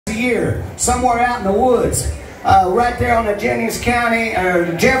year, somewhere out in the woods, right there on the Jennings County,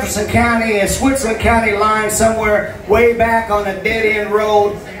 or Jefferson County and Switzerland County line, somewhere way back on a dead-end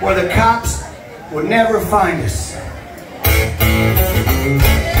road where the cops would never find us.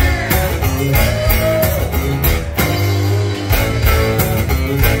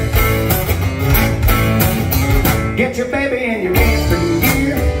 Get your baby in your camping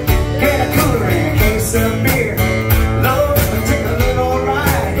gear, get a cooler and a case of beer, load up and take a little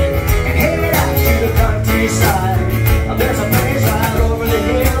ride, and head out to the countryside. There's a place right over the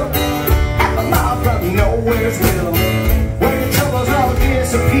hill, half a mile from Nowheresville, where the troubles all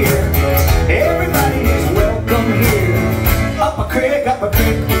disappear. Everybody is welcome here. Up a creek, put the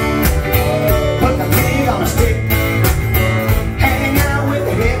pig on a stick, hang out with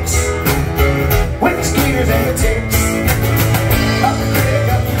the hicks, with the skeeters and the ticks. Up the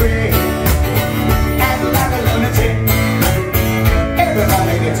creek, act like a lunatic.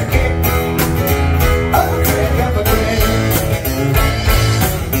 Everybody gets a kick. Up a creek.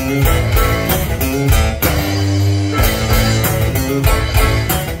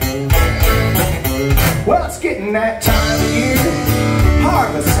 Well, it's getting that time of year.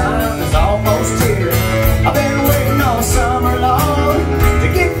 Harvest time is almost here. I've been waiting all summer long to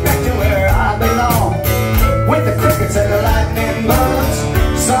get back to where I belong. With the crickets and the lightning bugs,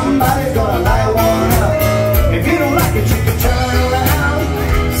 somebody's gonna light one up. If you don't like it, you can turn around.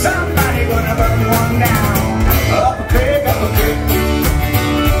 Somebody's gonna burn one down. Up a creek, put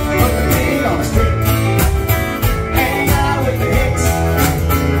the pig on a stick, hang out with the hicks,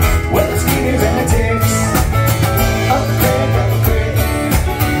 with the skeeters and the ticks. Up a creek,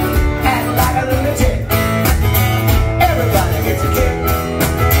 act like a lunatic. Everybody gets a kick.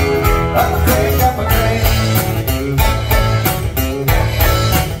 Up a creek.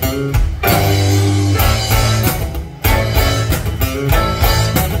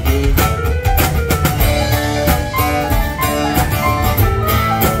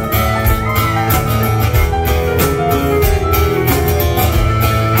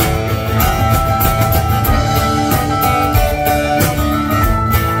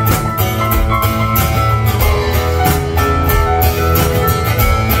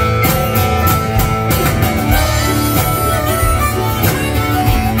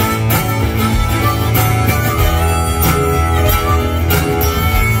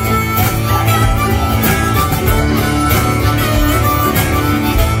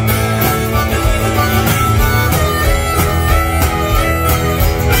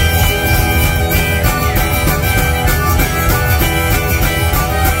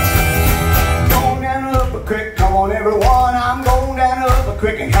 Come on everyone, I'm going down to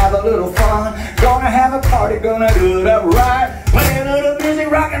Uppacrik and have a little fun. Gonna have a party, gonna do it up right, play a little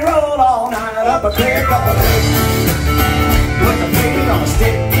music, rock and roll all night. Uppacrik.